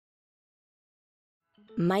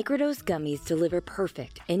Microdose gummies deliver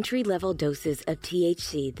perfect entry-level doses of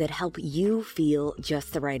THC that help you feel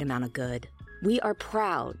just the right amount of good. We are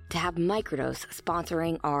proud to have Microdose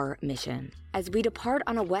sponsoring our mission. As we depart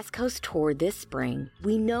on a West Coast tour this spring,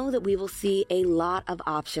 we know that we will see a lot of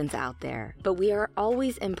options out there, but we are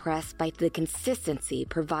always impressed by the consistency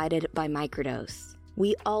provided by Microdose.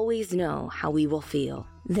 We always know how we will feel.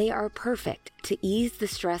 They are perfect to ease the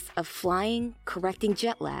stress of flying, correcting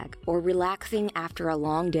jet lag, or relaxing after a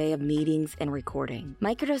long day of meetings and recording.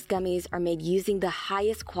 Microdose gummies are made using the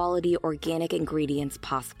highest quality organic ingredients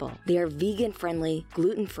possible. They are vegan-friendly,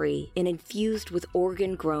 gluten-free, and infused with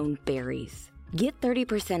Oregon-grown berries. Get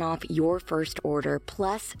 30% off your first order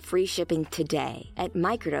plus free shipping today at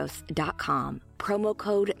microdose.com. Promo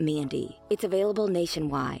code Mandy. It's available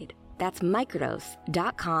nationwide. That's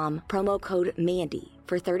microdose.com, promo code Mandy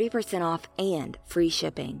for 30% off and free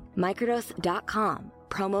shipping. Microdose.com,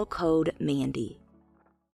 promo code Mandy.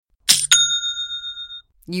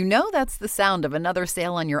 You know that's the sound of another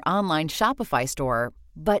sale on your online Shopify store.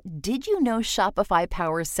 But did you know Shopify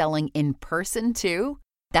powers selling in person too?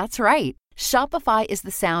 That's right. Shopify is the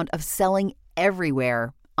sound of selling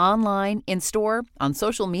everywhere. Online, in-store, on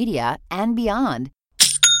social media, and beyond.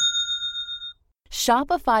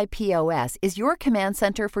 Shopify POS is your command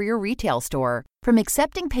center for your retail store. From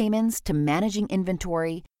accepting payments to managing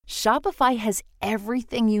inventory, Shopify has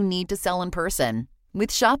everything you need to sell in person. With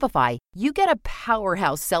Shopify, you get a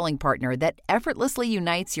powerhouse selling partner that effortlessly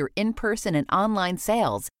unites your in-person and online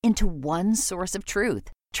sales into one source of truth.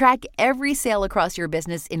 Track every sale across your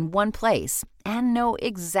business in one place and know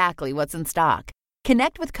exactly what's in stock.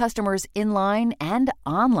 Connect with customers in-line and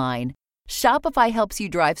online. Shopify helps you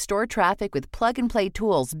drive store traffic with plug-and-play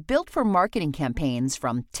tools built for marketing campaigns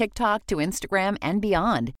from TikTok to Instagram and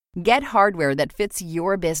beyond. Get hardware that fits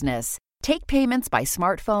your business. Take payments by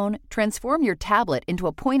smartphone, transform your tablet into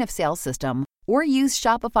a point-of-sale system, or use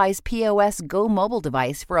Shopify's POS Go mobile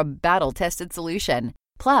device for a battle-tested solution.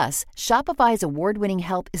 Plus, Shopify's award-winning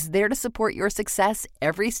help is there to support your success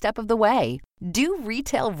every step of the way. Do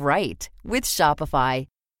retail right with Shopify.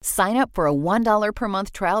 Sign up for a $1 per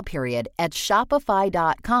month trial period at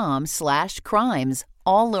shopify.com/crimes,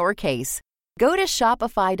 all lowercase. Go to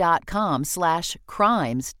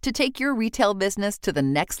shopify.com/crimes to take your retail business to the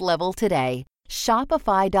next level today.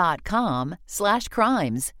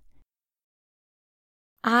 Shopify.com/crimes.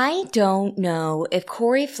 I don't know if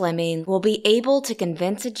Corey Fleming will be able to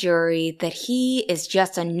convince a jury that he is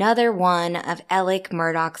just another one of Alec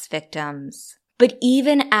Murdaugh's victims. But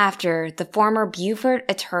even after the former Beaufort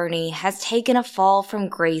attorney has taken a fall from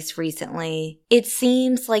grace recently, it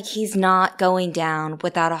seems like he's not going down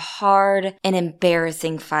without a hard and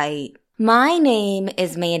embarrassing fight. My name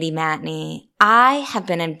is Mandy Matney. I have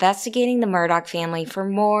been investigating the Murdaugh family for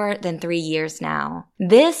more than 3 years now.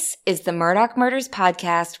 This is the Murdaugh Murders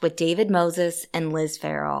Podcast with David Moses and Liz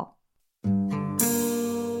Farrell.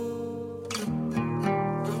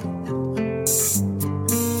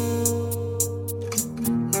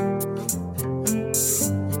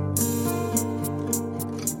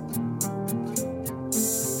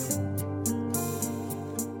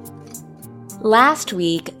 Last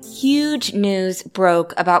week, huge news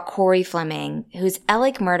broke about Corey Fleming, who's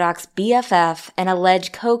Alec Murdaugh's BFF and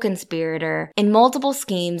alleged co-conspirator in multiple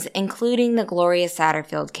schemes, including the Gloria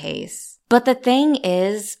Satterfield case. But the thing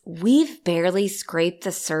is, we've barely scraped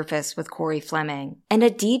the surface with Corey Fleming, and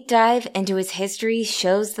a deep dive into his history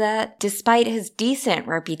shows that, despite his decent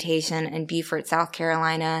reputation in Beaufort, South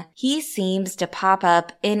Carolina, he seems to pop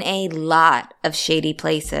up in a lot of shady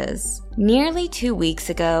places. Nearly 2 weeks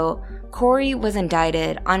ago, Corey was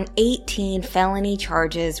indicted on 18 felony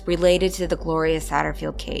charges related to the Gloria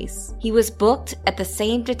Satterfield case. He was booked at the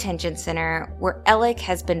same detention center where Alec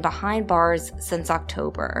has been behind bars since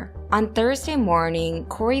October. On Thursday morning,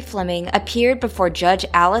 Corey Fleming appeared before Judge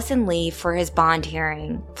Allison Lee for his bond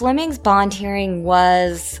hearing. Fleming's bond hearing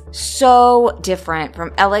was so different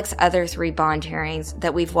from Alec's other 3 bond hearings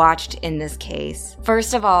that we've watched in this case.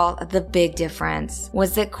 First of all, the big difference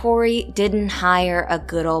was that Corey didn't hire a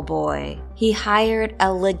good old boy. He hired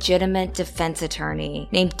a legitimate defense attorney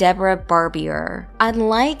named Deborah Barbier.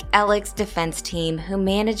 Unlike Alec's defense team, who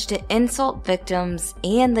managed to insult victims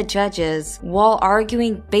and the judges while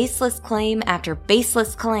arguing baseless claim after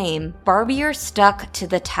baseless claim, Barbier stuck to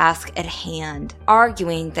the task at hand,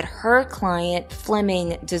 arguing that her client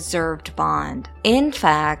Fleming deserved bond. In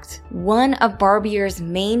fact, one of Barbier's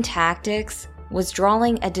main tactics was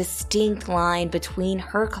drawing a distinct line between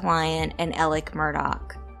her client and Alec Murdaugh.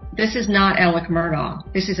 This is not Alec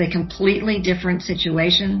Murdaugh. This is a completely different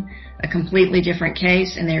situation, a completely different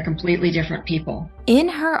case, and they're completely different people. In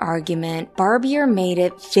her argument, Barbier made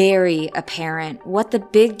it very apparent what the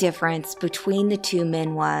big difference between the two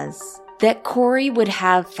men was. That Corey would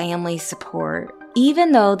have family support.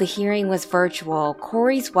 Even though the hearing was virtual,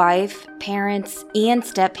 Corey's wife, parents, and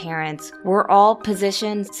step-parents were all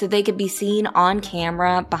positioned so they could be seen on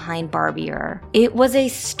camera behind Barbier. It was a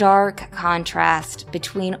stark contrast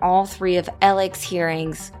between all three of Alec's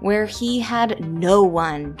hearings, where he had no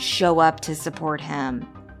one show up to support him.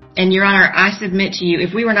 And Your Honor, I submit to you,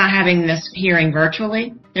 if we were not having this hearing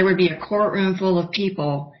virtually, there would be a courtroom full of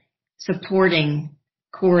people supporting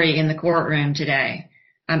Corey in the courtroom today.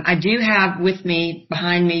 I do have with me,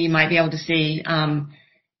 behind me, you might be able to see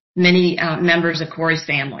many members of Corey's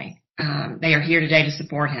family. They are here today to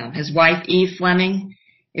support him. His wife, Eve Fleming,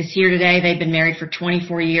 is here today. They've been married for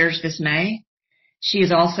 24 years this May. She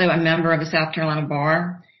is also a member of the South Carolina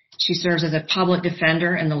Bar. She serves as a public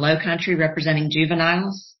defender in the Low Country representing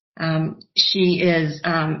juveniles. She is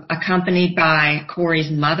accompanied by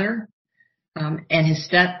Corey's mother and his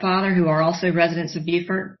stepfather, who are also residents of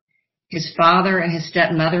Beaufort. His father and his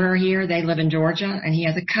stepmother are here. They live in Georgia, and he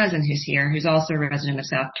has a cousin who's here who's also a resident of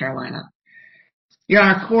South Carolina. Your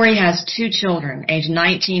Honor, Corey has two children, aged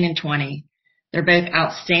 19 and 20. They're both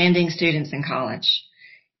outstanding students in college.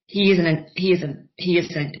 He is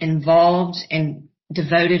an involved and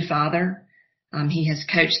devoted father. He has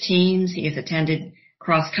coached teams. He has attended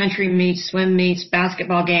cross-country meets, swim meets,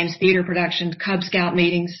 basketball games, theater productions, Cub Scout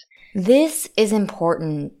meetings. This is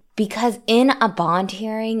important because in a bond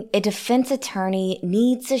hearing, a defense attorney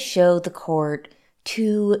needs to show the court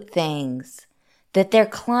two things: that their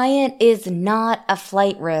client is not a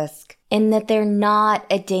flight risk and that they're not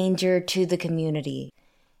a danger to the community.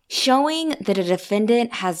 Showing that a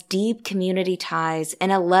defendant has deep community ties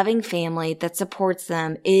and a loving family that supports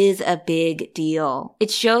them is a big deal.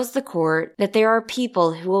 It shows the court that there are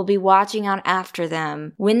people who will be watching out after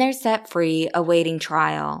them when they're set free awaiting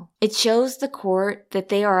trial. It shows the court that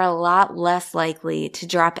they are a lot less likely to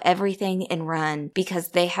drop everything and run because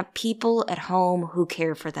they have people at home who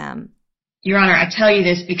care for them. Your Honor, I tell you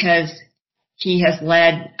this because he has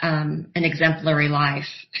led an exemplary life.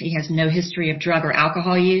 He has no history of drug or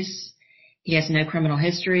alcohol use. He has no criminal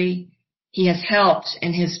history. He has helped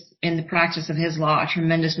in the practice of his law a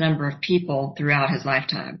tremendous number of people throughout his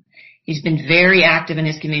lifetime. He's been very active in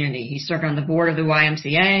his community. He served on the board of the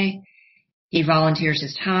YMCA. He volunteers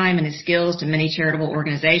his time and his skills to many charitable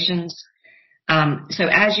organizations. So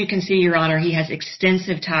as you can see, Your Honor, he has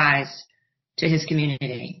extensive ties to his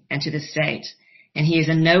community and to the state. And he is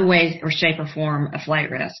in no way or shape or form a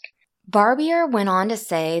flight risk. Barbier went on to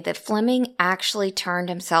say that Fleming actually turned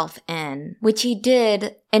himself in, which he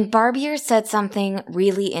did, and Barbier said something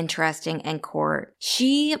really interesting in court.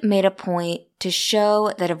 She made a point to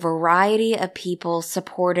show that a variety of people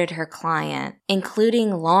supported her client,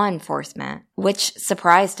 including law enforcement, which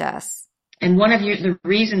surprised us. And one of the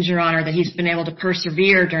reasons, Your Honor, that he's been able to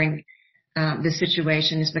persevere during this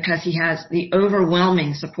situation is because he has the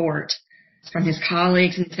overwhelming support from his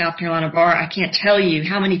colleagues in the South Carolina Bar. I can't tell you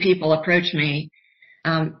how many people approach me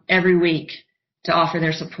every week to offer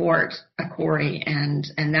their support of Corey, and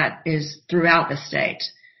that is throughout the state.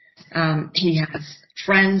 He has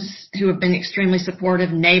friends who have been extremely supportive,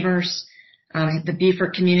 neighbors, the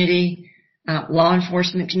Beaufort community, law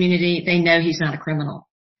enforcement community. They know he's not a criminal,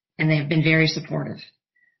 and they have been very supportive.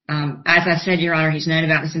 As I said, Your Honor, he's known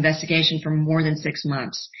about this investigation for more than 6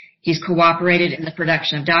 months. He's cooperated in the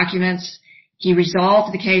production of documents. He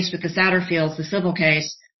resolved the case with the Satterfields, the civil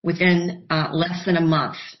case, within less than a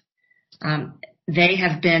month. They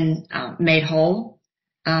have been made whole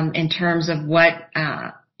in terms of what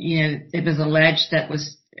it was alleged that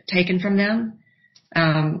was taken from them,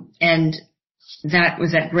 and that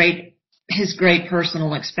was at his great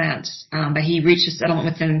personal expense. But he reached a settlement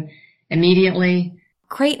with them immediately.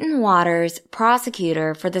 Creighton Waters,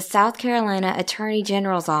 prosecutor for the South Carolina Attorney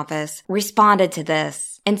General's office, responded to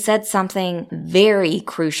this and said something very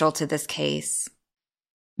crucial to this case.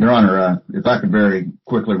 Your Honor, if I could very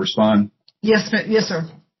quickly respond. Yes, sir.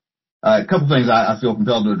 A couple things I feel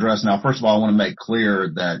compelled to address. Now, first of all, I want to make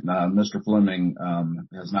clear that Mr. Fleming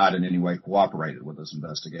has not in any way cooperated with this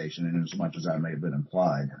investigation, in as much as that may have been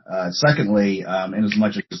implied. Secondly, in as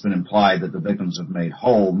much as it's been implied that the victims have made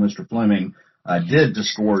whole, Mr. Fleming did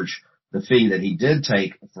disgorge the fee that he did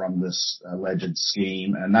take from this alleged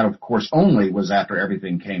scheme, and that, of course, only was after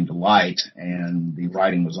everything came to light and the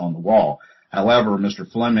writing was on the wall. However, Mr.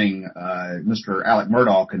 Fleming, Mr. Alec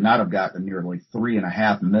Murdaugh could not have gotten nearly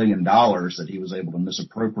 $3.5 million that he was able to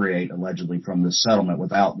misappropriate allegedly from this settlement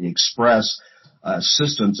without the express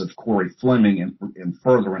assistance of Corey Fleming in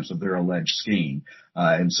furtherance of their alleged scheme.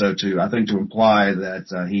 And so I think to imply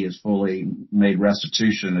that he has fully made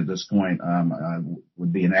restitution at this point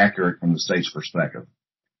would be inaccurate from the state's perspective.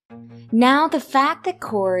 Now, the fact that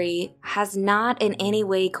Corey has not in any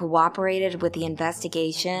way cooperated with the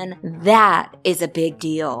investigation, that is a big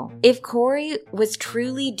deal. If Corey was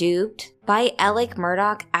truly duped by Alec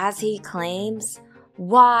Murdaugh as he claims,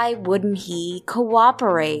 why wouldn't he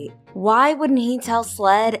cooperate? Why wouldn't he tell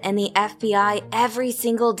SLED and the FBI every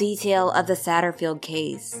single detail of the Satterfield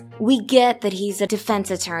case? We get that he's a defense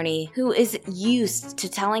attorney who is used to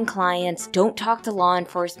telling clients, don't talk to law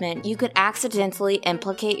enforcement, you could accidentally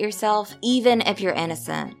implicate yourself even if you're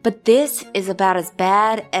innocent. But this is about as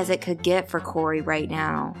bad as it could get for Corey right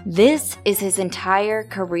now. This is his entire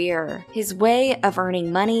career, his way of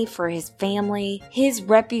earning money for his family, his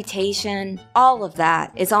reputation, all of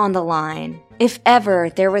that is on the line. If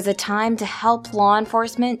ever there was a time to help law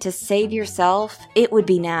enforcement to save yourself, it would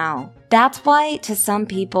be now. That's why, to some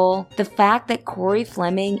people, the fact that Corey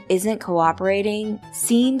Fleming isn't cooperating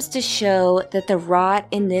seems to show that the rot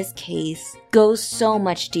in this case goes so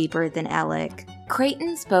much deeper than Alec.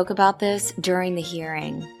 Creighton spoke about this during the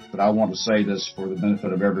hearing. But I want to say this for the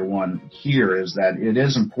benefit of everyone here is that it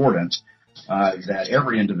is important that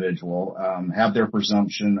every individual have their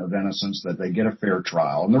presumption of innocence, that they get a fair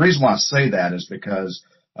trial. And the reason why I say that is because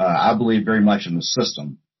I believe very much in the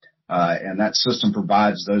system. And that system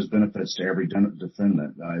provides those benefits to every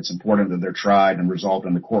defendant. It's important that they're tried and resolved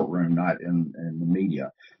in the courtroom, not in the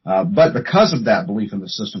media. But because of that belief in the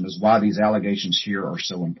system is why these allegations here are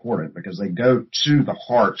so important, because they go to the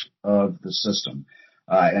heart of the system.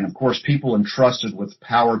 And of course, people entrusted with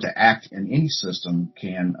power to act in any system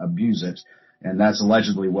can abuse it. And that's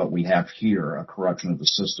allegedly what we have here, a corruption of the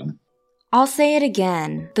system. I'll say it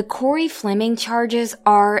again. The Corey Fleming charges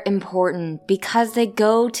are important because they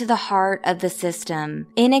go to the heart of the system.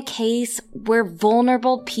 In a case where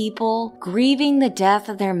vulnerable people grieving the death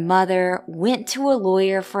of their mother went to a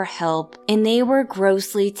lawyer for help and they were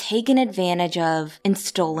grossly taken advantage of and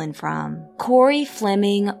stolen from. Corey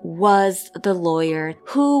Fleming was the lawyer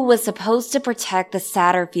who was supposed to protect the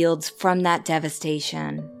Satterfields from that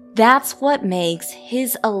devastation. That's what makes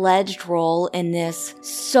his alleged role in this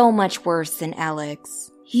so much worse than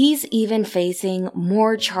Alec's. He's even facing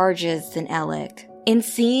more charges than Alec. And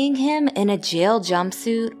seeing him in a jail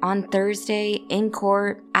jumpsuit on Thursday in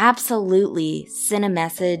court absolutely sent a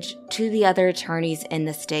message to the other attorneys in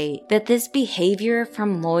the state that this behavior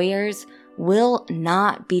from lawyers will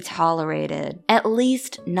not be tolerated, at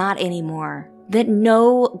least not anymore. That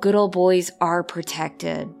no good old boys are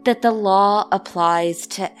protected, that the law applies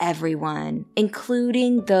to everyone,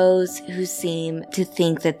 including those who seem to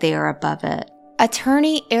think that they are above it.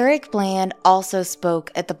 Attorney Eric Bland also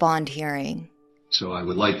spoke at the bond hearing. So I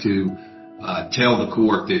would like to tell the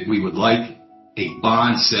court that we would like a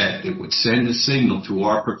bond set that would send a signal to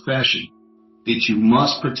our profession that you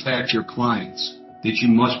must protect your clients, that you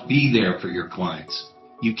must be there for your clients.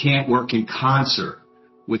 You can't work in concert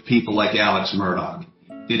with people like Alex Murdaugh,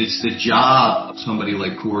 that it's the job of somebody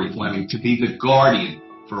like Corey Fleming to be the guardian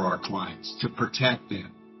for our clients, to protect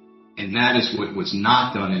them. And that is what was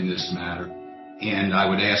not done in this matter. And I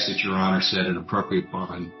would ask that Your Honor set an appropriate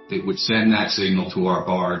bond that would send that signal to our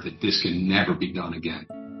bar that this can never be done again.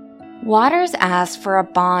 Waters asked for a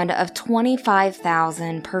bond of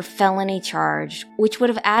 $25,000 per felony charge, which would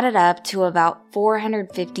have added up to about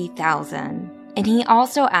 $450,000. And he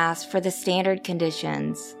also asked for the standard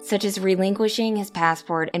conditions, such as relinquishing his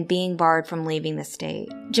passport and being barred from leaving the state.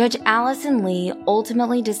 Judge Allison Lee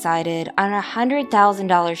ultimately decided on a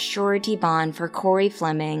 $100,000 surety bond for Corey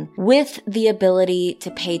Fleming with the ability to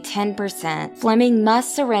pay 10%. Fleming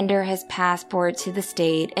must surrender his passport to the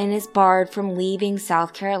state and is barred from leaving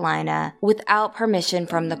South Carolina without permission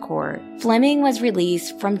from the court. Fleming was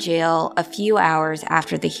released from jail a few hours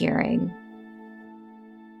after the hearing.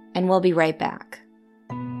 And we'll be right back.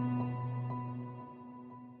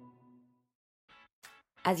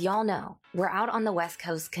 As y'all know, we're out on the West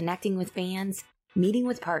Coast connecting with fans, meeting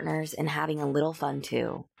with partners, and having a little fun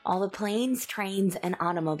too. All the planes, trains, and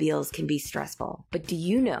automobiles can be stressful, but do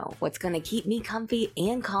you know what's going to keep me comfy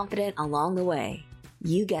and confident along the way?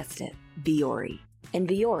 You guessed it, Vuori. And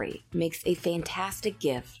Vuori makes a fantastic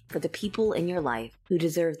gift for the people in your life who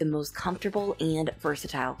deserve the most comfortable and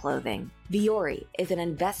versatile clothing. Vuori is an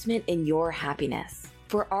investment in your happiness.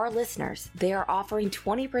 For our listeners, they are offering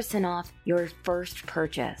 20% off your first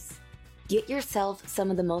purchase. Get yourself some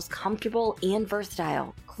of the most comfortable and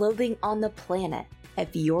versatile clothing on the planet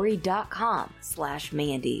at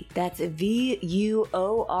vuori.com/Mandy. That's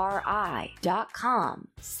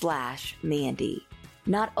VUORI.com/Mandy.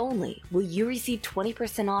 Not only will you receive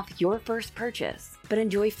 20% off your first purchase, but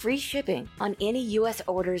enjoy free shipping on any U.S.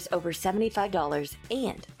 orders over $75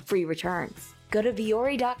 and free returns. Go to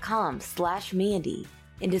vuori.com/Mandy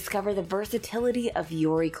and discover the versatility of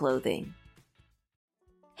Vuori clothing.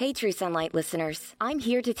 Hey, True Sunlight listeners. I'm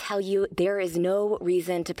here to tell you there is no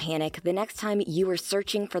reason to panic the next time you are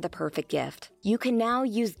searching for the perfect gift. You can now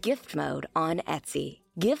use gift mode on Etsy.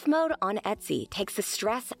 Gift mode on Etsy takes the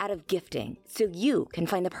stress out of gifting so you can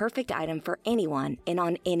find the perfect item for anyone and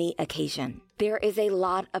on any occasion. There is a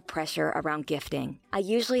lot of pressure around gifting. I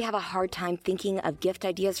usually have a hard time thinking of gift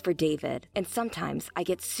ideas for David, and sometimes I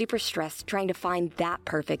get super stressed trying to find that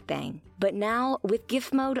perfect thing. But now, with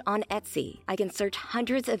gift mode on Etsy, I can search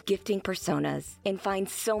hundreds of gifting personas and find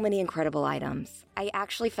so many incredible items. I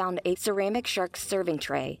actually found a ceramic shark serving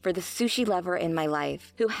tray for the sushi lover in my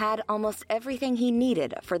life who had almost everything he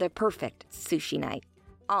needed for the perfect sushi night.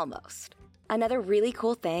 Almost. Another really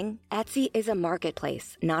cool thing, Etsy is a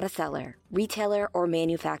marketplace, not a seller, retailer, or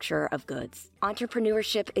manufacturer of goods.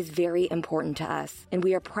 Entrepreneurship is very important to us, and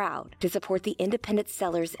we are proud to support the independent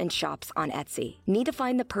sellers and shops on Etsy. Need to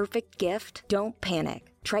find the perfect gift? Don't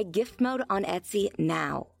panic. Try gift mode on Etsy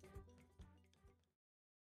now.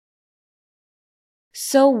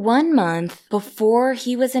 So 1 month before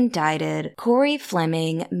he was indicted, Corey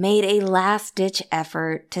Fleming made a last-ditch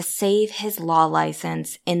effort to save his law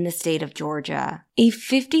license in the state of Georgia. A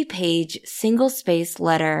 50-page, single-spaced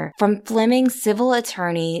letter from Fleming's civil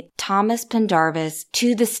attorney Thomas Pendarvis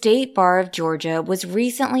to the State Bar of Georgia was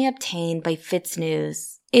recently obtained by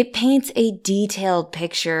FITSNews. It paints a detailed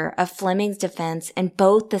picture of Fleming's defense in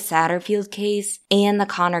both the Satterfield case and the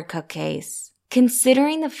Connor Cook case.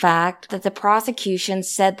 Considering the fact that the prosecution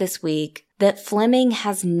said this week that Fleming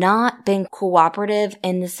has not been cooperative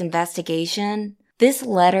in this investigation, this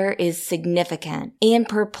letter is significant and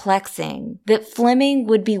perplexing that Fleming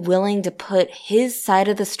would be willing to put his side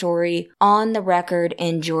of the story on the record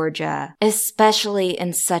in Georgia, especially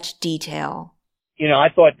in such detail. You know, I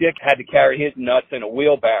thought Dick had to carry his nuts in a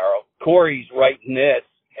wheelbarrow. Corey's writing this,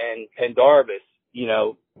 and Pendarvis, you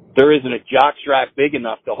know, there isn't a jockstrap big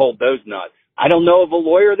enough to hold those nuts. I don't know of a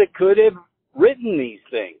lawyer that could have written these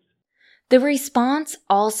things. The response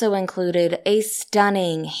also included a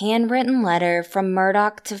stunning handwritten letter from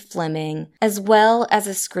Murdaugh to Fleming, as well as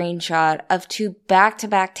a screenshot of 2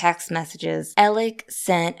 back-to-back text messages Alec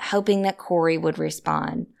sent hoping that Corey would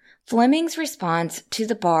respond. Fleming's response to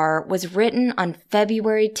the bar was written on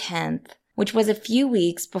February 10th, which was a few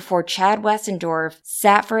weeks before Chad Westendorf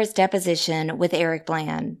sat for his deposition with Eric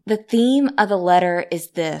Bland. The theme of the letter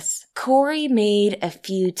is this: Corey made a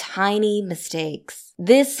few tiny mistakes.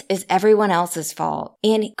 This is everyone else's fault,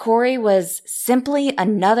 and Corey was simply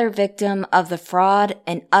another victim of the fraud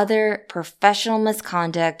and other professional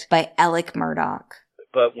misconduct by Alec Murdaugh.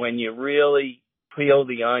 But when you really peel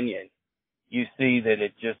the onion, you see that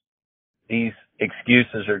these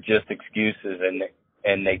excuses are just excuses,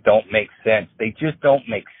 and they don't make sense. They just don't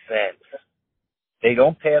make sense. They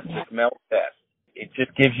don't pass the smell test. It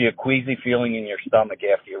just gives you a queasy feeling in your stomach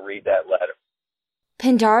after you read that letter.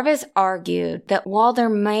 Pendarvis argued that while there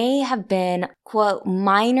may have been, quote,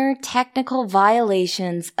 minor technical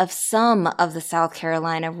violations of some of the South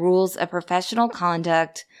Carolina rules of professional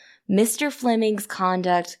conduct, Mr. Fleming's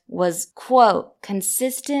conduct was, quote,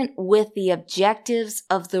 consistent with the objectives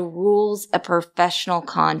of the rules of professional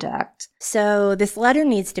conduct. So this letter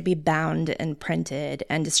needs to be bound and printed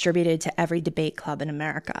and distributed to every debate club in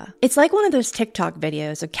America. It's like one of those TikTok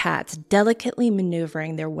videos of cats delicately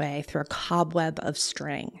maneuvering their way through a cobweb of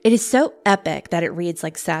string. It is so epic that it reads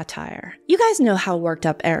like satire. You guys know how worked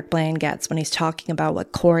up Eric Bland gets when he's talking about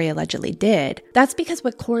what Corey allegedly did. That's because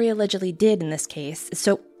what Corey allegedly did in this case is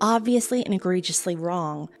so obviously and egregiously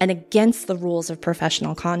wrong and against the rules of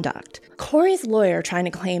professional conduct. Corey's lawyer trying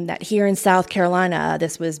to claim that here in South Carolina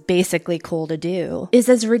this was basically cool to do is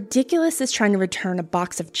as ridiculous as trying to return a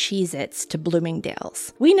box of Cheez-Its to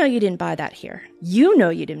Bloomingdale's. We know you didn't buy that here. You know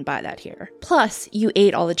you didn't buy that here. Plus, you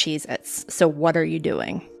ate all the Cheez-Its, so what are you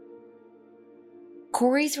doing?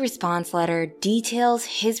 Corey's response letter details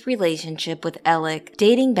his relationship with Alec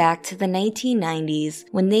dating back to the 1990s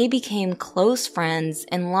when they became close friends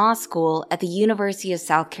in law school at the University of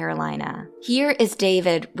South Carolina. Here is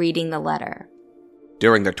David reading the letter.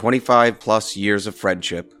 During their 25-plus years of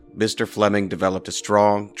friendship, Mr. Fleming developed a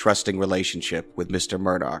strong, trusting relationship with Mr.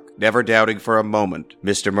 Murdaugh, never doubting for a moment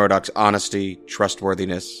Mr. Murdaugh's honesty,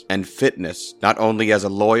 trustworthiness, and fitness, not only as a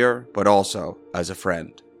lawyer, but also as a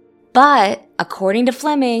friend. But, according to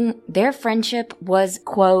Fleming, their friendship was,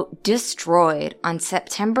 quote, destroyed on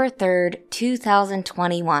September 3rd,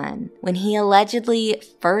 2021, when he allegedly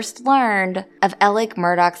first learned of Alec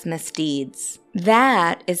Murdaugh's misdeeds.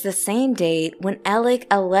 That is the same date when Alec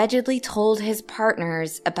allegedly told his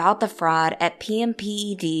partners about the fraud at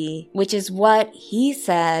PMPED, which is what he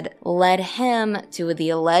said led him to the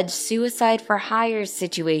alleged suicide for hire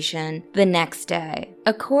situation the next day.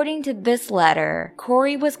 According to this letter,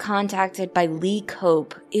 Corey was contacted by Lee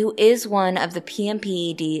Cope, who is one of the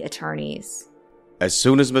PMPED attorneys. As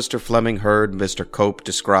soon as Mr. Fleming heard Mr. Cope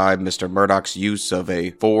describe Mr. Murdaugh's use of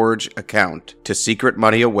a forge account to secret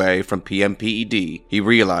money away from PMPED, he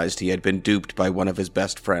realized he had been duped by one of his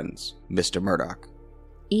best friends, Mr. Murdaugh.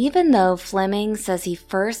 Even though Fleming says he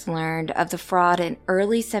first learned of the fraud in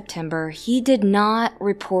early September, he did not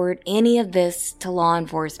report any of this to law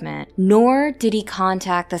enforcement, nor did he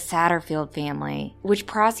contact the Satterfield family, which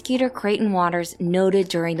prosecutor Creighton Waters noted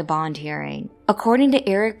during the bond hearing. According to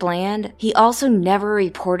Eric Bland, he also never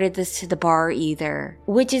reported this to the bar either,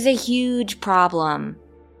 which is a huge problem.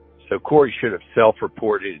 So Corey should have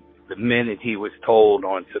self-reported the minute he was told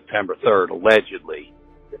on September 3rd, allegedly,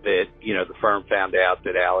 that, the firm found out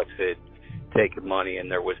that Alex had taken money and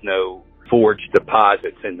there was no forged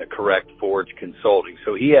deposits in the correct forged consulting.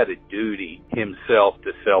 So he had a duty himself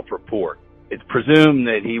to self-report. It's presumed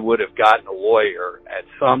that he would have gotten a lawyer at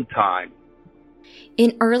some time.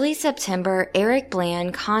 In early September, Eric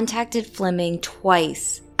Bland contacted Fleming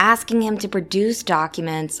twice, asking him to produce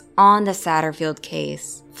documents on the Satterfield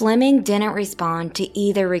case. Fleming didn't respond to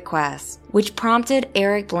either request, which prompted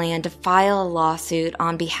Eric Bland to file a lawsuit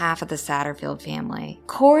on behalf of the Satterfield family.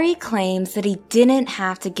 Corey claims that he didn't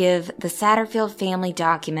have to give the Satterfield family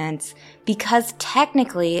documents because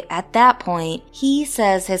technically, at that point, he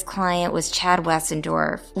says his client was Chad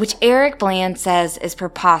Westendorf, which Eric Bland says is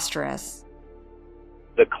preposterous.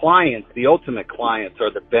 The clients, the ultimate clients,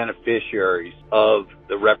 are the beneficiaries of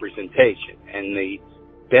the representation, and the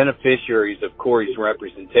beneficiaries of Corey's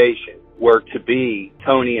representation were to be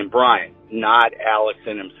Tony and Brian, not Alex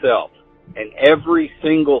and himself. And every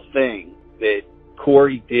single thing that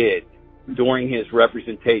Corey did during his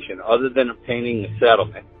representation, other than obtaining the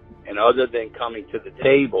settlement and other than coming to the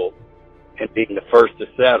table and being the first to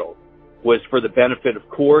settle, was for the benefit of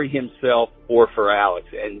Corey himself or for Alex,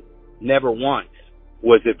 and never once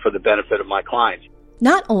was it for the benefit of my clients.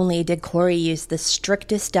 Not only did Corey use the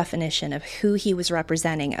strictest definition of who he was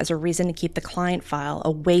representing as a reason to keep the client file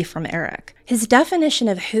away from Eric, his definition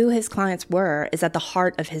of who his clients were is at the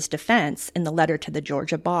heart of his defense in the letter to the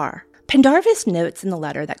Georgia bar. Pendarvis notes in the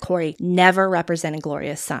letter that Corey never represented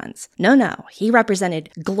Gloria's sons. No, he represented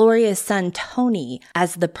Gloria's son Tony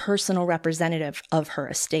as the personal representative of her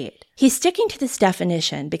estate. He's sticking to this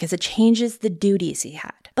definition because it changes the duties he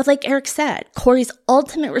had. But like Eric said, Corey's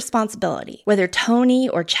ultimate responsibility, whether Tony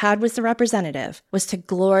or Chad was the representative, was to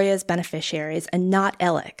Gloria's beneficiaries and not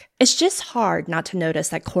Alec. It's just hard not to notice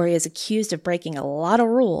that Corey is accused of breaking a lot of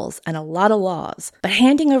rules and a lot of laws, but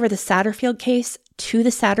handing over the Satterfield case to the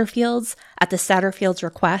Satterfields at the Satterfields'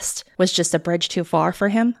 request was just a bridge too far for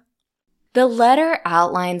him. The letter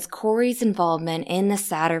outlines Corey's involvement in the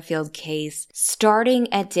Satterfield case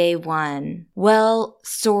starting at day one. Well,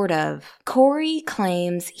 sort of. Corey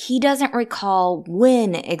claims he doesn't recall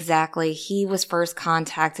when exactly he was first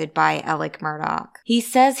contacted by Alec Murdaugh. He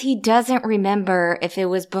says he doesn't remember if it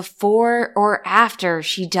was before or after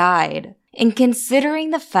she died. And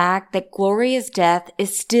considering the fact that Gloria's death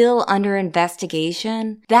is still under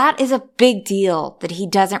investigation, that is a big deal that he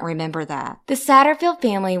doesn't remember that. The Satterfield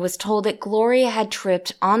family was told that Gloria had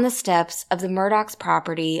tripped on the steps of the Murdaugh's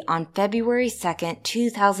property on February 2nd,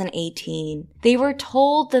 2018. They were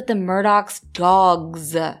told that the Murdaugh's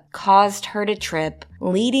dogs caused her to trip,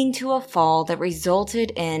 leading to a fall that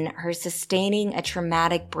resulted in her sustaining a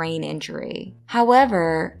traumatic brain injury.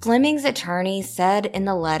 However, Fleming's attorney said in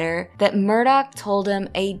the letter that Murdaugh told him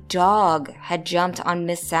a dog had jumped on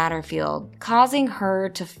Miss Satterfield, causing her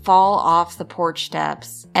to fall off the porch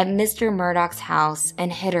steps at Mr. Murdaugh's house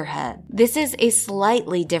and hit her head. This is a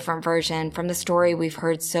slightly different version from the story we've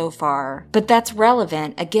heard so far, but that's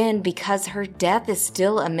relevant, again, because her death is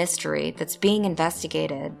still a mystery that's being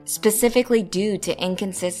investigated, specifically due to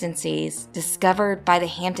inconsistencies discovered by the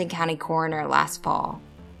Hampton County coroner last fall.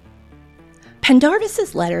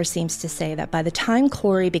 Pendarvis's letter seems to say that by the time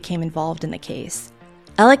Corey became involved in the case,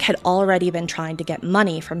 Alec had already been trying to get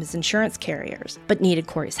money from his insurance carriers, but needed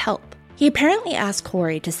Corey's help. He apparently asked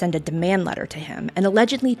Corey to send a demand letter to him and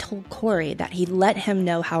allegedly told Corey that he'd let him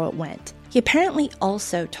know how it went. He apparently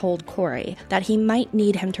also told Corey that he might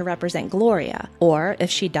need him to represent Gloria, or if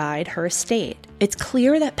she died, her estate. It's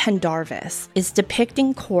clear that Pendarvis is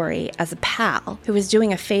depicting Corey as a pal who was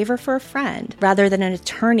doing a favor for a friend rather than an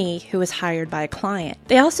attorney who was hired by a client.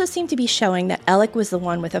 They also seem to be showing that Alec was the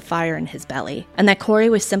one with a fire in his belly, and that Corey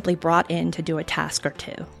was simply brought in to do a task or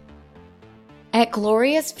two. At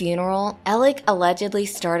Gloria's funeral, Alec allegedly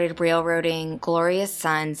started railroading Gloria's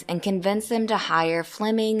sons and convinced them to hire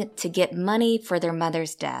Fleming to get money for their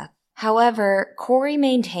mother's death. However, Corey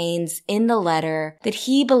maintains in the letter that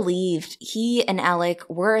he believed he and Alec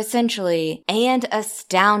were essentially, and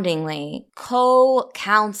astoundingly,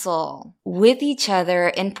 co-counsel with each other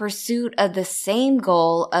in pursuit of the same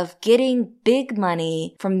goal of getting big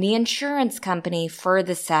money from the insurance company for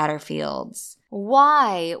the Satterfields.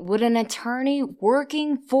 Why would an attorney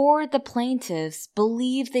working for the plaintiffs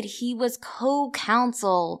believe that he was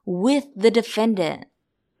co-counsel with the defendant?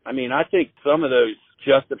 I mean, I think some of those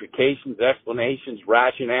justifications, explanations,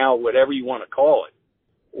 rationale, whatever you want to call it,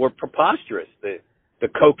 were preposterous. The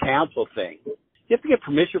co-counsel thing. You have to get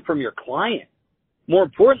permission from your client. More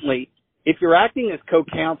importantly, if you're acting as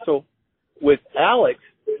co-counsel with Alex,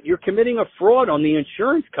 you're committing a fraud on the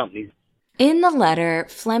insurance companies. In the letter,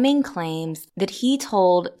 Fleming claims that he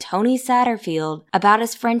told Tony Satterfield about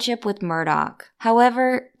his friendship with Murdaugh.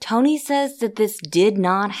 However, Tony says that this did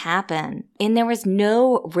not happen, and there was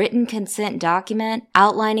no written consent document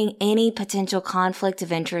outlining any potential conflict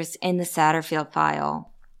of interest in the Satterfield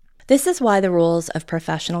file. This is why the rules of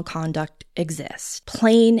professional conduct exist.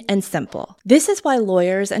 Plain and simple. This is why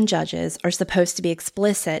lawyers and judges are supposed to be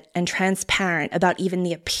explicit and transparent about even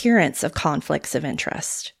the appearance of conflicts of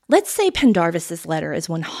interest. Let's say Pendarvis's letter is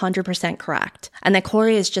 100% correct, and that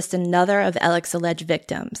Corey is just another of Alec's alleged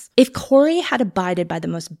victims. If Corey had abided by the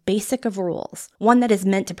most basic of rules, one that is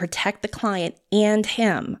meant to protect the client and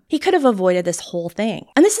him, he could have avoided this whole thing.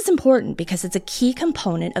 And this is important because it's a key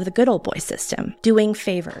component of the good old boy system. Doing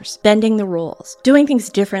favors, bending the rules, doing things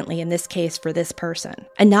differently in this case for this person,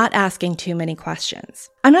 and not asking too many questions.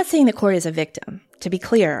 I'm not saying that Corey is a victim. To be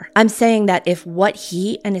clear, I'm saying that if what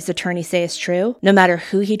he and his attorney say is true, no matter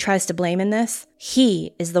who he tries to blame in this,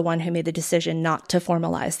 he is the one who made the decision not to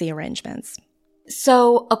formalize the arrangements.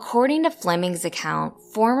 So, according to Fleming's account,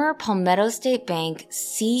 former Palmetto State Bank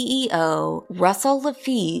CEO Russell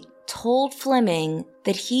Lafitte told Fleming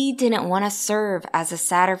that he didn't want to serve as a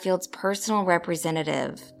Satterfield's personal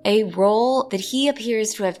representative, a role that he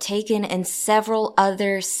appears to have taken in several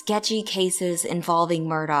other sketchy cases involving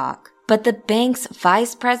Murdaugh. But the bank's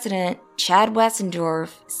vice president, Chad Westendorf,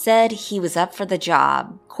 said he was up for the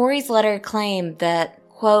job. Corey's letter claimed that,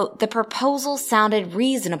 quote, the proposal sounded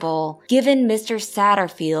reasonable given Mr.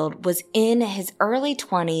 Satterfield was in his early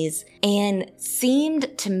 20s and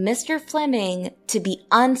seemed to Mr. Fleming to be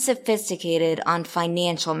unsophisticated on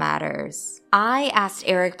financial matters. I asked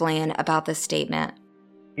Eric Bland about this statement.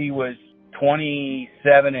 He was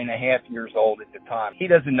 27 and a half years old at the time. He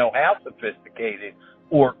doesn't know how sophisticated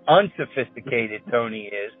or unsophisticated Tony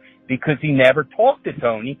is because he never talked to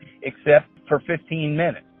Tony except for 15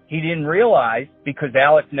 minutes. He didn't realize, because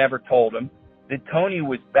Alex never told him, that Tony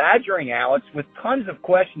was badgering Alex with tons of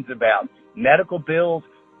questions about medical bills,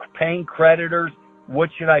 paying creditors, what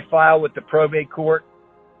should I file with the probate court.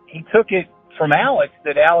 He took it from Alex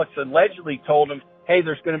that Alex allegedly told him, hey,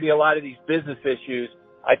 there's going to be a lot of these business issues.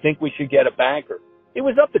 I think we should get a banker. It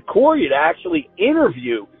was up to Corey to actually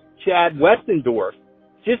interview Chad Westendorf.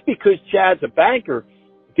 Just because Chad's a banker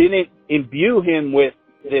didn't imbue him with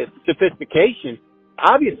the sophistication.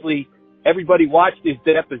 Obviously, everybody watched his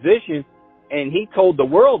deposition, and he told the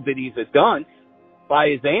world that he's a dunce by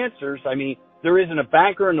his answers. I mean, there isn't a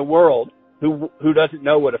banker in the world who doesn't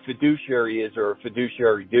know what a fiduciary is or a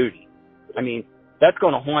fiduciary duty. I mean, that's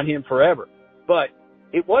going to haunt him forever. But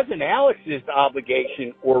it wasn't Alex's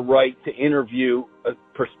obligation or right to interview a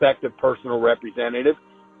prospective personal representative.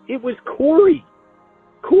 It was Corey.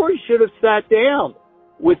 Corey should have sat down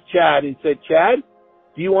with Chad and said, Chad,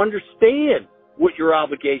 do you understand what your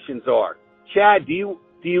obligations are? Chad, do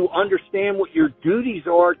you understand what your duties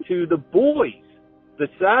are to the boys, the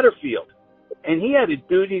Satterfield? And he had a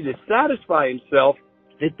duty to satisfy himself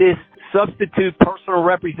that this substitute personal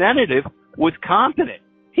representative was competent.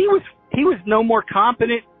 He was no more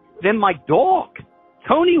competent than my dog.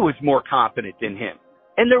 Tony was more competent than him.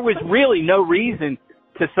 And there was really no reason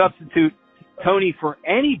to substitute Tony for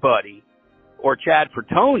anybody or Chad for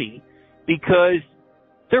Tony because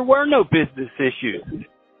there were no business issues.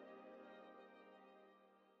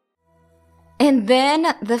 And then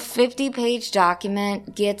the 50-page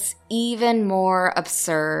document gets even more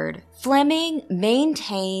absurd. Fleming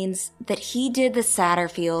maintains that he did the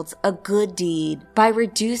Satterfields a good deed by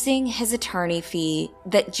reducing his attorney fee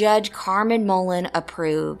that Judge Carmen Mullen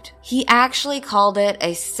approved. He actually called it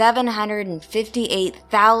a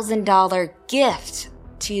 $758,000 gift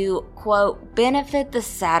to, quote, benefit the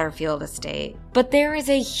Satterfield estate. But there is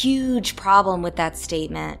a huge problem with that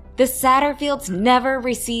statement. The Satterfields never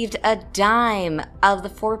received a dime of the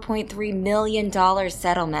 $4.3 million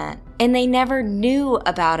settlement, and they never knew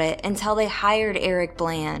about it until they hired Eric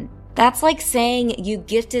Bland. That's like saying you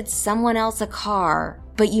gifted someone else a car,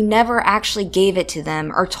 but you never actually gave it to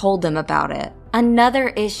them or told them about it. Another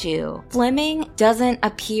issue, Fleming doesn't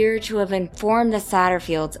appear to have informed the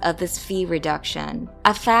Satterfields of this fee reduction,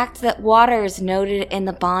 a fact that Waters noted in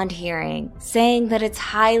the bond hearing, saying that it's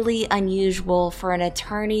highly unusual for an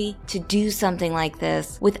attorney to do something like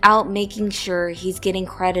this without making sure he's getting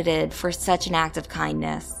credited for such an act of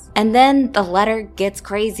kindness. And then the letter gets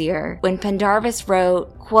crazier when Pendarvis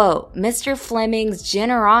wrote, quote, Mr. Fleming's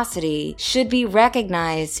generosity should be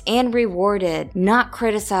recognized and rewarded, not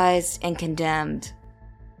criticized and condemned.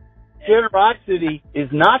 Generosity is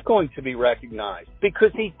not going to be recognized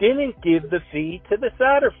because he didn't give the fee to the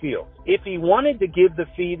Satterfield. If he wanted to give the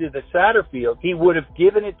fee to the Satterfield, he would have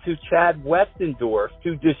given it to Chad Westendorf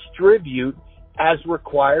to distribute as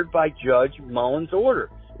required by Judge Mullen's order.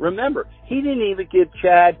 Remember, he didn't even give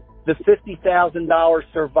Chad the $50,000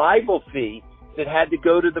 survival fee that had to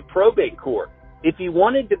go to the probate court. If he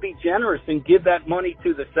wanted to be generous and give that money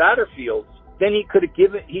to the Satterfields, then he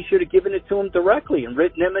should have given it to them directly and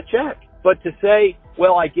written them a check. But to say,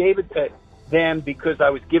 well, I gave it to them because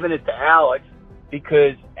I was giving it to Alex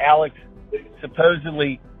because Alex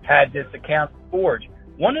supposedly had this account forged.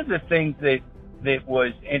 One of the things that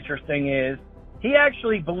was interesting is he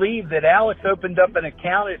actually believed that Alex opened up an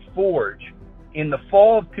account at Forge in the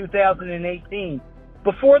fall of 2018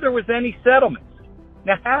 before there was any settlements.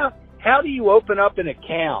 Now, how do you open up an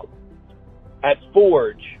account at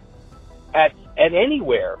Forge at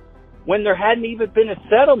anywhere when there hadn't even been a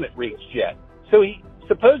settlement reached yet? So he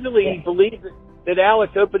believed that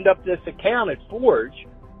Alex opened up this account at Forge.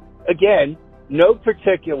 Again, no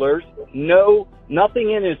particulars, nothing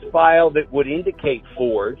in his file that would indicate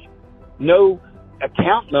Forge, no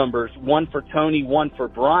account numbers, one for Tony, one for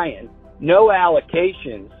Brian, no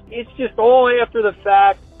allocations. It's just all after the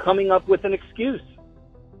fact coming up with an excuse.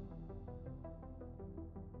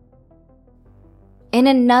 In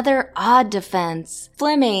another odd defense,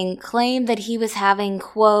 Fleming claimed that he was having,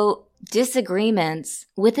 quote, disagreements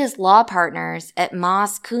with his law partners at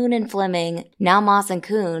Moss, Kuhn & Fleming, now Moss &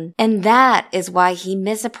 Kuhn, and that is why he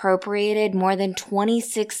misappropriated more than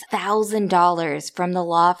 $26,000 from the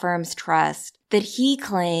law firm's trust that he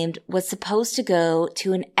claimed was supposed to go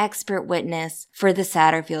to an expert witness for the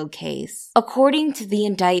Satterfield case. According to the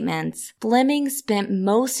indictments, Fleming spent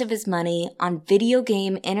most of his money on video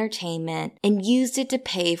game entertainment and used it to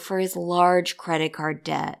pay for his large credit card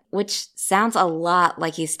debt, which sounds a lot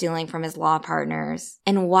like he's stealing from his law partners.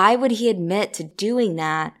 And why would he admit to doing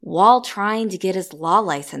that while trying to get his law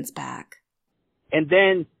license back? And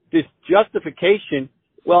then this justification,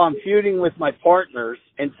 well, I'm feuding with my partners,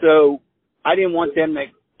 and so I didn't want them to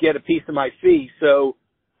get a piece of my fee, so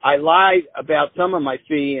I lied about some of my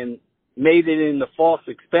fee and made it in the false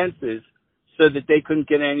expenses so that they couldn't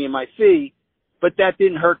get any of my fee, but that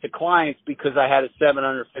didn't hurt the clients because I had a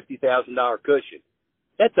 $750,000 cushion.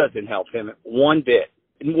 That doesn't help him one bit.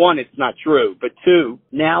 And one, it's not true, but two,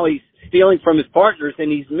 now he's stealing from his partners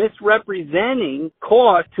and he's misrepresenting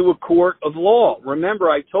cost to a court of law. Remember,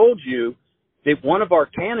 I told you that one of our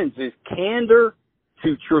canons is candor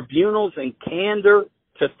to tribunals and candor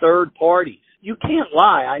to third parties. You can't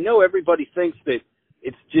lie. I know everybody thinks that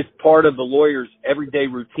it's just part of the lawyer's everyday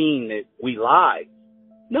routine that we lie.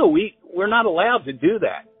 No, we're not allowed to do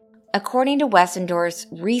that. According to Westendorf's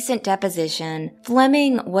recent deposition,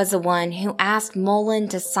 Fleming was the one who asked Mullen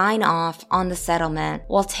to sign off on the settlement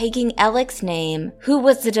while taking Ellick's name, who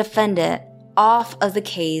was the defendant, off of the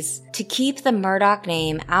case to keep the Murdaugh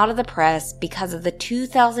name out of the press because of the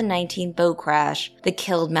 2019 boat crash that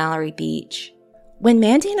killed Mallory Beach. When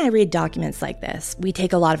Mandy and I read documents like this, we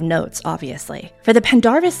take a lot of notes, obviously. For the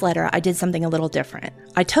Pendarvis letter, I did something a little different.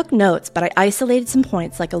 I took notes, but I isolated some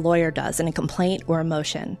points like a lawyer does in a complaint or a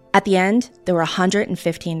motion. At the end, there were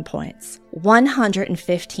 115 points.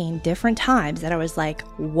 115 different times that I was like,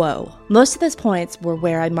 whoa. Most of those points were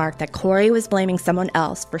where I marked that Corey was blaming someone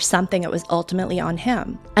else for something that was ultimately on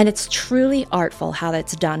him. And it's truly artful how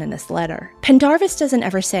that's done in this letter. Pendarvis doesn't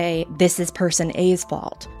ever say, this is person A's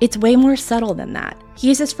fault. It's way more subtle than that. He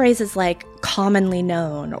uses phrases like, commonly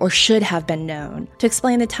known or should have been known to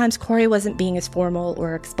explain the times Corey wasn't being as formal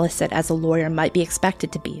or explicit as a lawyer might be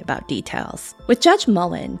expected to be about details. With Judge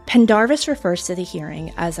Mullen, Pendarvis refers to the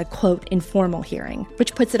hearing as a, quote, informal hearing,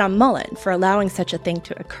 which puts it on Mullen for allowing such a thing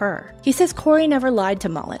to occur. He says Corey never lied to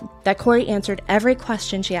Mullen, that Corey answered every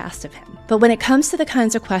question she asked of him. But when it comes to the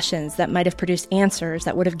kinds of questions that might have produced answers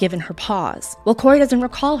that would have given her pause, well, Corey doesn't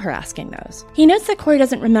recall her asking those. He notes that Corey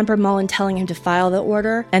doesn't remember Mullen telling him to file the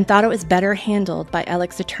order and thought it was better handled by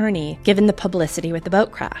Alec's attorney given the publicity with the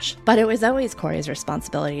boat crash. But it was always Corey's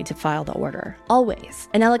responsibility to file the order. Always.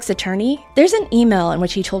 And Alec's attorney? There's an email in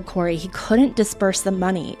which he told Corey he couldn't disperse the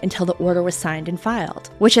money until the order was signed and filed,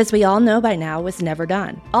 which as we all know by now was never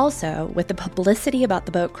done. Also, with the publicity about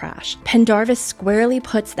the boat crash, Pendarvis squarely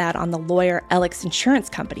puts that on the lawyer Alec's insurance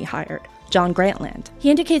company hired, John Grantland. He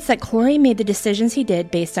indicates that Corey made the decisions he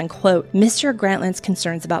did based on, quote, Mr. Grantland's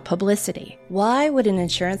concerns about publicity. Why would an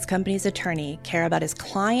insurance company's attorney care about his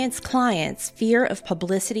client's fear of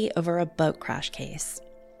publicity over a boat crash case?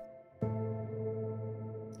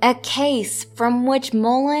 A case from which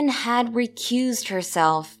Mullen had recused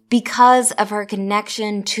herself because of her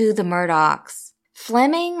connection to the Murdaughs.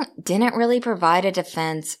 Fleming didn't really provide a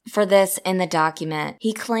defense for this in the document.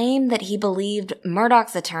 He claimed that he believed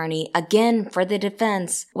Murdaugh's attorney, again for the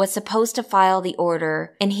defense, was supposed to file the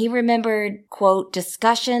order, and he remembered, quote,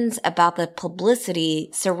 discussions about the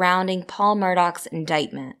publicity surrounding Paul Murdaugh's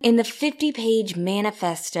indictment. In the 50-page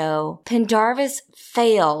manifesto, Pendarvis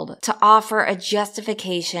failed to offer a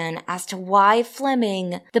justification as to why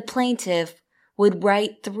Fleming, the plaintiff, would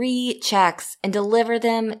write 3 checks and deliver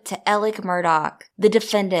them to Alec Murdaugh, the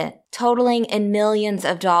defendant, totaling in millions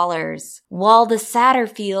of dollars, while the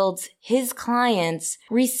Satterfields, his clients,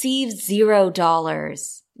 received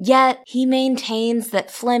 $0. Yet he maintains that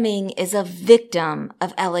Fleming is a victim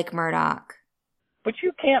of Alec Murdaugh. But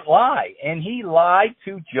you can't lie. And he lied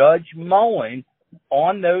to Judge Mullen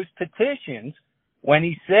on those petitions when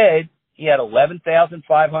he said he had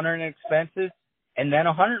 $11,500 in expenses and then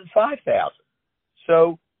 $105,000.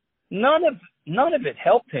 So none of it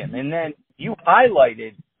helped him. And then you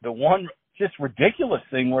highlighted the one just ridiculous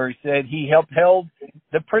thing where he said he upheld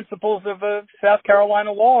the principles of South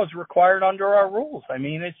Carolina law as required under our rules. I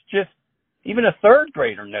mean, it's just, even a third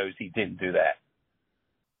grader knows he didn't do that.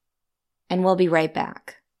 And we'll be right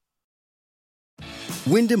back.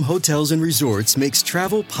 Wyndham Hotels and Resorts makes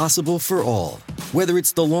travel possible for all. Whether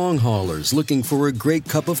it's the long haulers looking for a great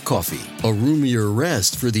cup of coffee, a roomier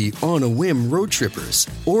rest for the on-a-whim road trippers,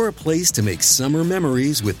 or a place to make summer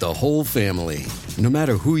memories with the whole family. No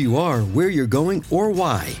matter who you are, where you're going, or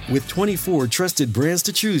why, with 24 trusted brands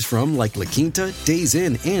to choose from like La Quinta, Days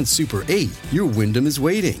Inn, and Super 8, your Wyndham is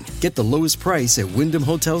waiting. Get the lowest price at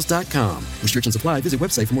WyndhamHotels.com. Restrictions apply. Visit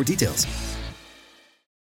website for more details.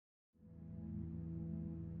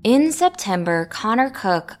 In September, Connor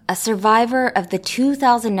Cook, a survivor of the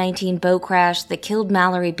 2019 boat crash that killed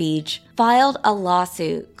Mallory Beach, filed a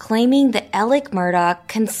lawsuit claiming that Alec Murdaugh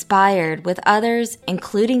conspired with others,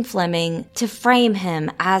 including Fleming, to frame him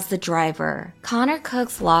as the driver. Connor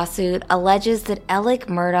Cook's lawsuit alleges that Alec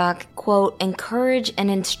Murdaugh, quote, encouraged and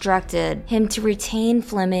instructed him to retain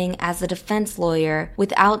Fleming as a defense lawyer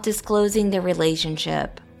without disclosing their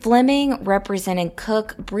relationship. Fleming represented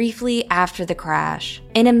Cook briefly after the crash.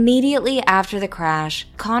 And immediately after the crash,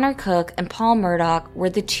 Connor Cook and Paul Murdaugh were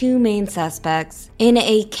the 2 main suspects in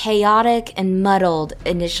a chaotic and muddled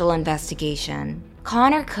initial investigation.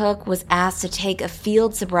 Connor Cook was asked to take a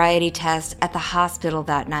field sobriety test at the hospital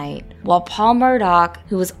that night, while Paul Murdaugh,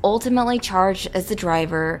 who was ultimately charged as the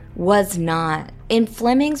driver, was not. In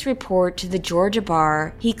Fleming's report to the Georgia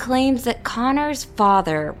bar, he claims that Connor's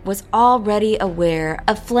father was already aware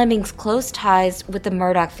of Fleming's close ties with the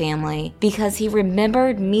Murdaugh family because he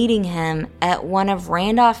remembered meeting him at one of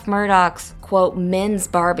Randolph Murdaugh's, quote, men's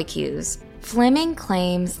barbecues. Fleming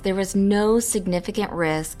claims there was no significant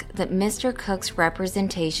risk that Mr. Cook's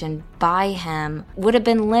representation by him would have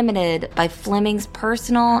been limited by Fleming's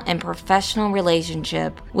personal and professional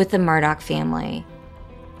relationship with the Murdaugh family.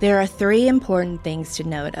 There are 3 important things to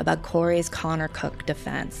note about Corey's Connor Cook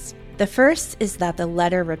defense. The first is that the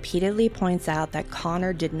letter repeatedly points out that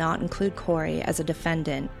Connor did not include Corey as a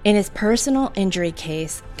defendant in his personal injury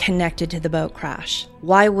case connected to the boat crash.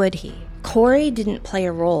 Why would he? Corey didn't play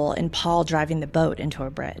a role in Paul driving the boat into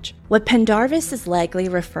a bridge. What Pendarvis is likely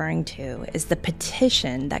referring to is the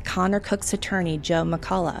petition that Connor Cook's attorney, Joe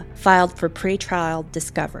McCullough, filed for pretrial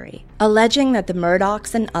discovery, alleging that the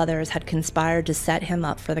Murdaughs and others had conspired to set him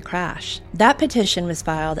up for the crash. That petition was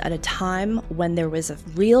filed at a time when there was a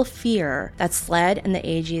real fear that SLED and the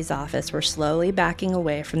AG's office were slowly backing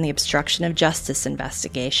away from the obstruction of justice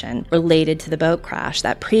investigation related to the boat crash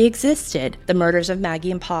that pre-existed the murders of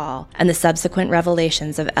Maggie and Paul and the subsequent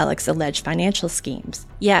revelations of Alec's alleged financial schemes.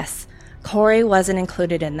 Yes, Corey wasn't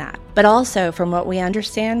included in that. But also, from what we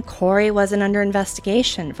understand, Corey wasn't under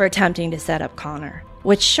investigation for attempting to set up Connor.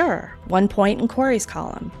 Which, sure, one point in Corey's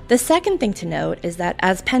column. The second thing to note is that,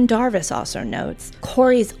 as Pendarvis also notes,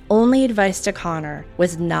 Corey's only advice to Connor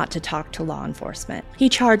was not to talk to law enforcement. He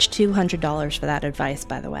charged $200 for that advice,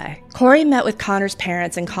 by the way. Corey met with Connor's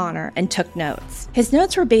parents and Connor and took notes. His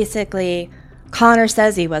notes were basically, Connor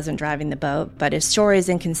says he wasn't driving the boat, but his story is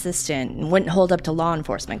inconsistent and wouldn't hold up to law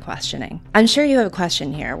enforcement questioning. I'm sure you have a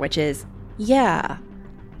question here, which is, yeah,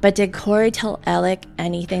 but did Corey tell Alec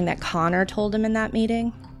anything that Connor told him in that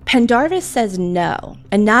meeting? Pendarvis says no,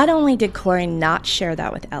 and not only did Corey not share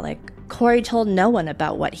that with Alec, Corey told no one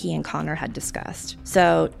about what he and Connor had discussed.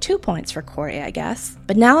 So 2 points for Corey, I guess.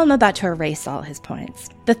 But now I'm about to erase all his points.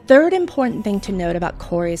 The third important thing to note about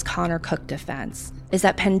Corey's Connor Cook defense is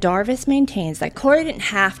that Pendarvis maintains that Corey didn't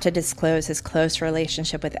have to disclose his close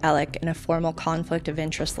relationship with Alec in a formal conflict of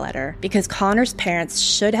interest letter because Connor's parents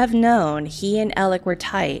should have known he and Alec were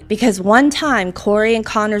tight because one time Corey and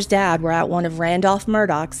Connor's dad were at one of Randolph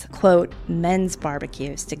Murdaugh's, quote, men's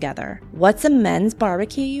barbecues together. What's a men's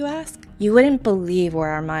barbecue, you ask? You wouldn't believe where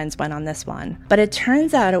our minds went on this one, but it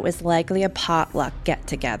turns out it was likely a potluck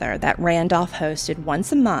get-together that Randolph hosted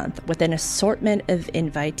once a month with an assortment of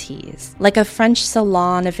invitees, like a French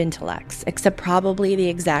salon of intellects, except probably the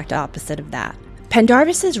exact opposite of that.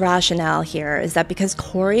 Pendarvis's rationale here is that because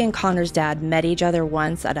Corey and Connor's dad met each other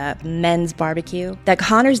once at a men's barbecue, that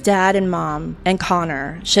Connor's dad and mom and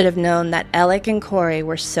Connor should have known that Alec and Corey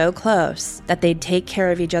were so close that they'd take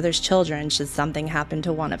care of each other's children should something happen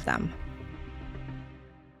to one of them.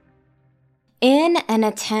 In an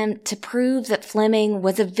attempt to prove that Fleming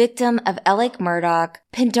was a victim of Alec Murdaugh,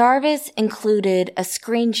 Pendarvis included a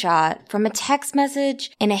screenshot from a text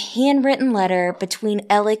message and a handwritten letter between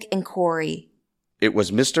Alec and Corey. It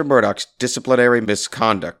was Mr. Murdaugh's disciplinary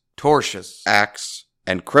misconduct, tortious acts,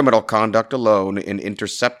 and criminal conduct alone in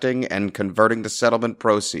intercepting and converting the settlement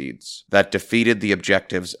proceeds that defeated the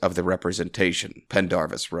objectives of the representation,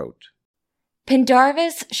 Pendarvis wrote.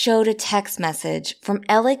 Pendarvis showed a text message from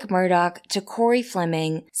Alec Murdaugh to Corey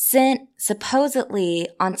Fleming sent supposedly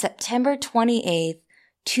on September 28,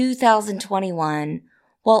 2021,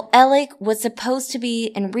 while Alec was supposed to be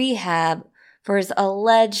in rehab for his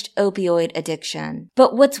alleged opioid addiction.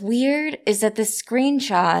 But what's weird is that the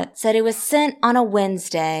screenshot said it was sent on a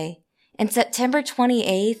Wednesday, and September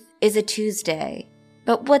 28th is a Tuesday.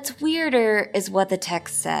 But what's weirder is what the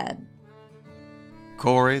text said.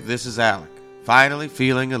 Corey, this is Alec. Finally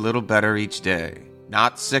feeling a little better each day.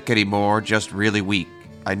 Not sick anymore, just really weak.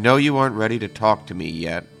 I know you aren't ready to talk to me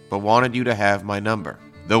yet, but wanted you to have my number.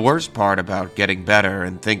 The worst part about getting better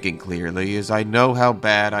and thinking clearly is I know how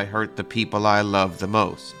bad I hurt the people I love the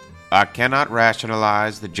most. I cannot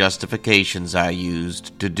rationalize the justifications I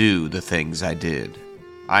used to do the things I did.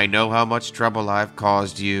 I know how much trouble I've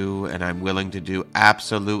caused you, and I'm willing to do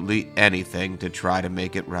absolutely anything to try to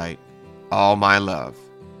make it right. All my love.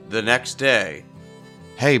 The next day.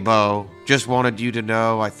 Hey, Bo, just wanted you to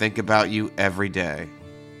know I think about you every day.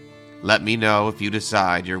 Let me know if you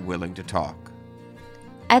decide you're willing to talk.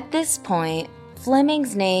 At this point,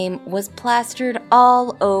 Fleming's name was plastered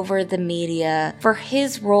all over the media for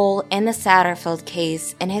his role in the Satterfield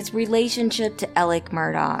case and his relationship to Alec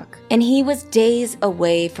Murdaugh, and he was days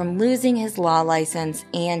away from losing his law license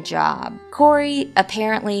and job. Corey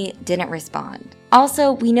apparently didn't respond.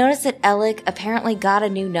 Also, we noticed that Alec apparently got a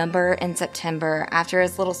new number in September after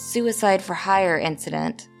his little suicide for hire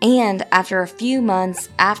incident, and after a few months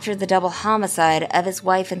after the double homicide of his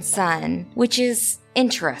wife and son, which is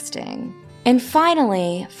interesting. And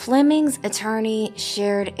finally, Fleming's attorney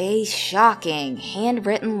shared a shocking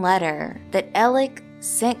handwritten letter that Alec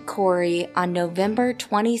sent Corey on November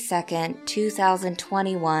 22,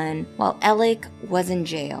 2021, while Alec was in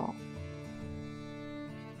jail.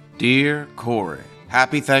 Dear Corey,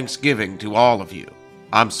 happy Thanksgiving to all of you.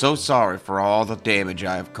 I'm so sorry for all the damage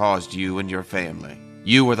I have caused you and your family.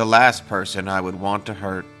 You were the last person I would want to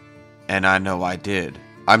hurt, and I know I did.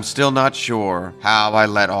 I'm still not sure how I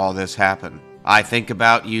let all this happen. I think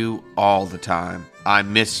about you all the time. I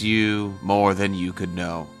miss you more than you could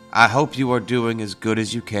know. I hope you are doing as good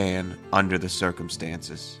as you can under the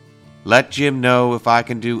circumstances. Let Jim know if I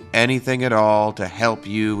can do anything at all to help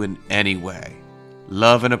you in any way.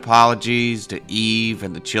 Love and apologies to Eve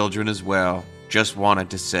and the children as well. Just wanted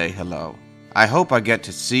to say hello. I hope I get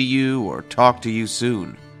to see you or talk to you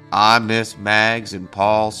soon. I miss Mags and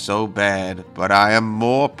Paul so bad, but I am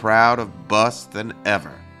more proud of Bus than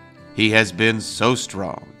ever. He has been so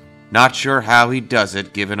strong. Not sure how he does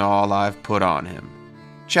it given all I've put on him.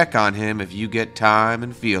 Check on him if you get time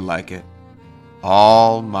and feel like it.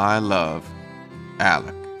 All my love,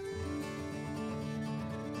 Alec.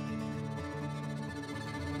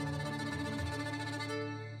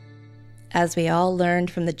 As we all learned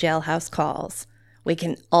from the jailhouse calls, we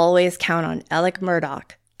can always count on Alec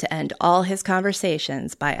Murdaugh to end all his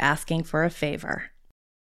conversations by asking for a favor.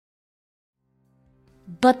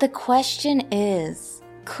 But the question is,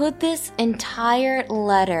 could this entire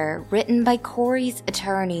letter written by Corey's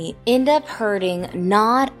attorney end up hurting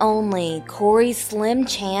not only Corey's slim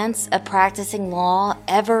chance of practicing law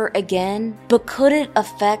ever again, but could it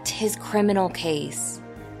affect his criminal case?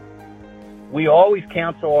 We always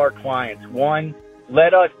counsel our clients, one,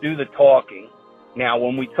 let us do the talking. Now,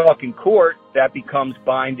 when we talk in court, that becomes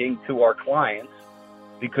binding to our clients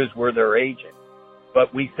because we're their agent.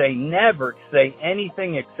 But we say never say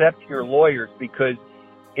anything except to your lawyers because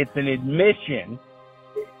it's an admission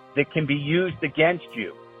that can be used against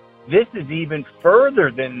you. This is even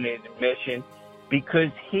further than an admission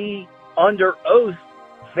because he, under oath,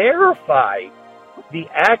 verified the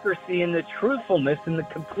accuracy and the truthfulness and the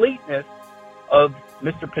completeness of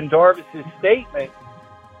Mr. Pendarvis's statement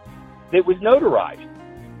that was notarized.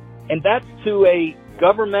 And that's to a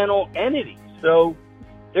governmental entity. So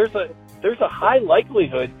there's a high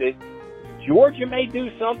likelihood that Georgia may do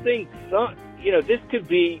something. This could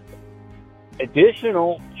be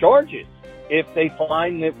additional charges if they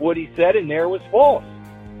find that what he said in there was false.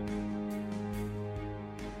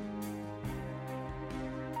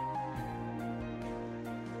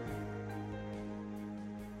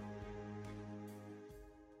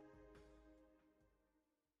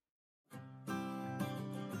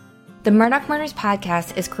 The Murdaugh Murders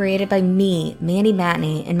podcast is created by me, Mandy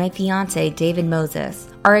Matney, and my fiance, David Moses.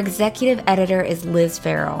 Our executive editor is Liz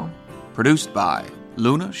Farrell. Produced by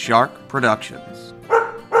Luna Shark Productions.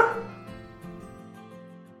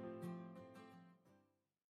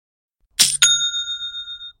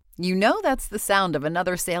 You know that's the sound of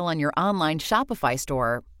another sale on your online Shopify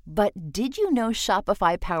store. But did you know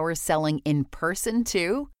Shopify powers selling in person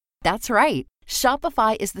too? That's right.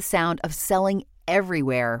 Shopify is the sound of selling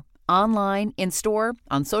everywhere. Online, in-store,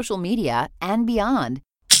 on social media, and beyond.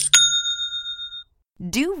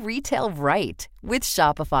 Do retail right with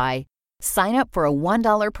Shopify. Sign up for a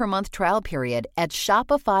 $1 per month trial period at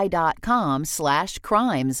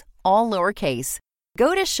shopify.com/crimes, all lowercase.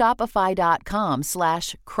 Go to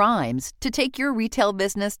shopify.com/crimes to take your retail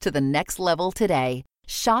business to the next level today.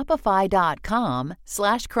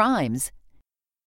 Shopify.com/crimes.